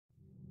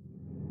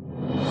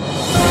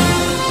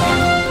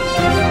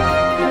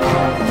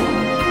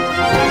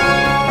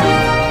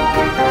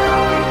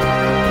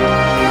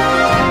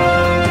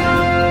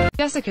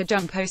Jessica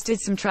Jung posted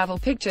some travel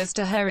pictures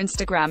to her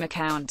Instagram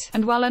account,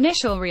 and while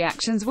initial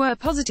reactions were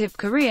positive,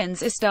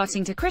 Koreans are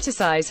starting to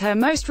criticize her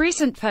most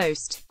recent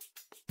post.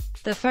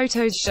 The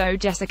photos show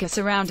Jessica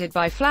surrounded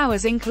by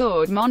flowers in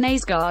Claude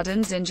Monet's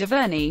gardens in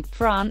Giverny,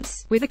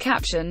 France, with the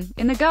caption,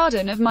 "In the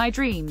garden of my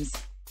dreams."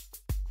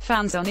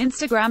 Fans on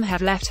Instagram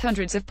have left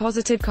hundreds of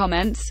positive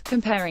comments,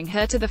 comparing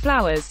her to the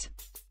flowers.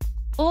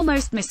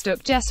 "Almost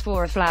mistook Jess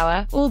for a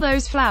flower, all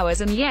those flowers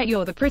and yet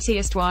you're the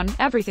prettiest one,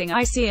 everything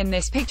I see in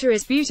this picture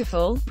is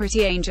beautiful,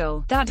 pretty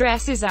angel, that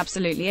dress is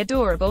absolutely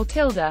adorable,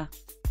 Tilda.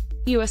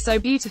 You are so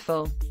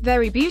beautiful.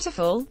 Very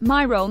beautiful,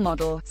 my role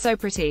model, so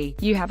pretty,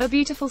 you have a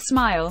beautiful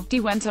smile,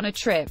 you went on a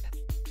trip.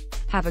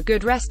 Have a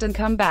good rest and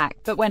come back."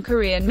 But when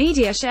Korean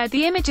media shared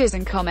the images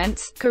and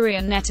comments,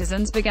 Korean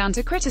netizens began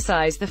to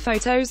criticize the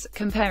photos,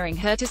 comparing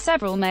her to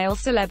several male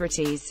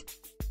celebrities.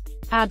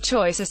 Ad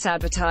choice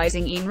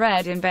advertising in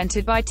red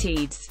invented by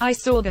Teeds. "I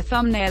saw the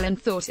thumbnail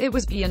and thought it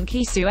was Byun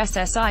Ki-soo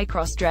SSI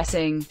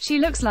cross-dressing. She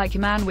looks like a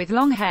man with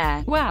long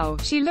hair. Wow,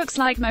 she looks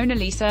like Mona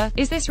Lisa.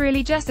 Is this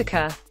really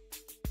Jessica?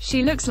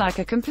 She looks like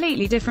a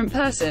completely different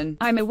person.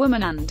 I'm a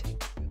woman and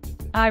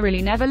I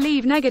really never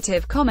leave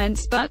negative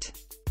comments, but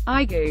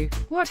I go,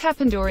 what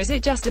happened, or is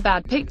it just a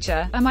bad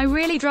picture? Am I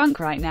really drunk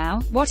right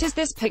now? What is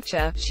this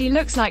picture? She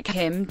looks like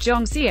Kim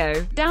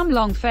Jong-seo. Damn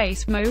long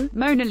face,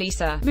 Mona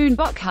Lisa, Moon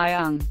Bok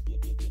Hyung.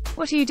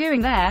 What are you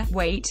doing there?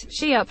 Wait,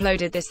 she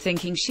uploaded this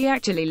thinking she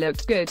actually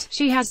looked good.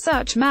 She has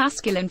such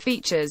masculine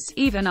features,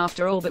 even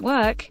after all that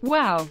work.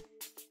 Wow.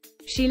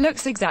 She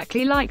looks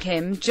exactly like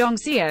Kim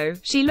Jong-seo.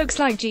 She looks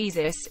like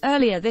Jesus."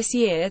 Earlier this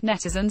year,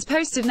 netizens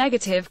posted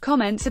negative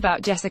comments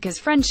about Jessica's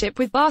friendship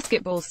with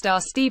basketball star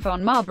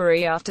Stephon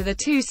Marbury after the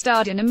two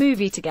starred in a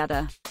movie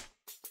together.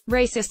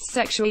 Racists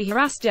sexually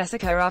harassed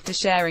Jessica after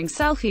sharing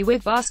selfie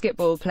with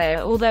basketball player.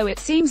 Although it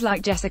seems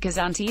like Jessica's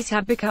aunties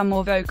have become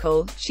more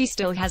vocal, she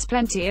still has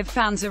plenty of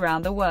fans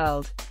around the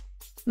world.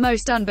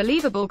 Most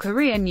unbelievable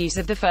Korean news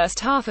of the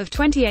first half of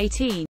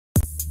 2018.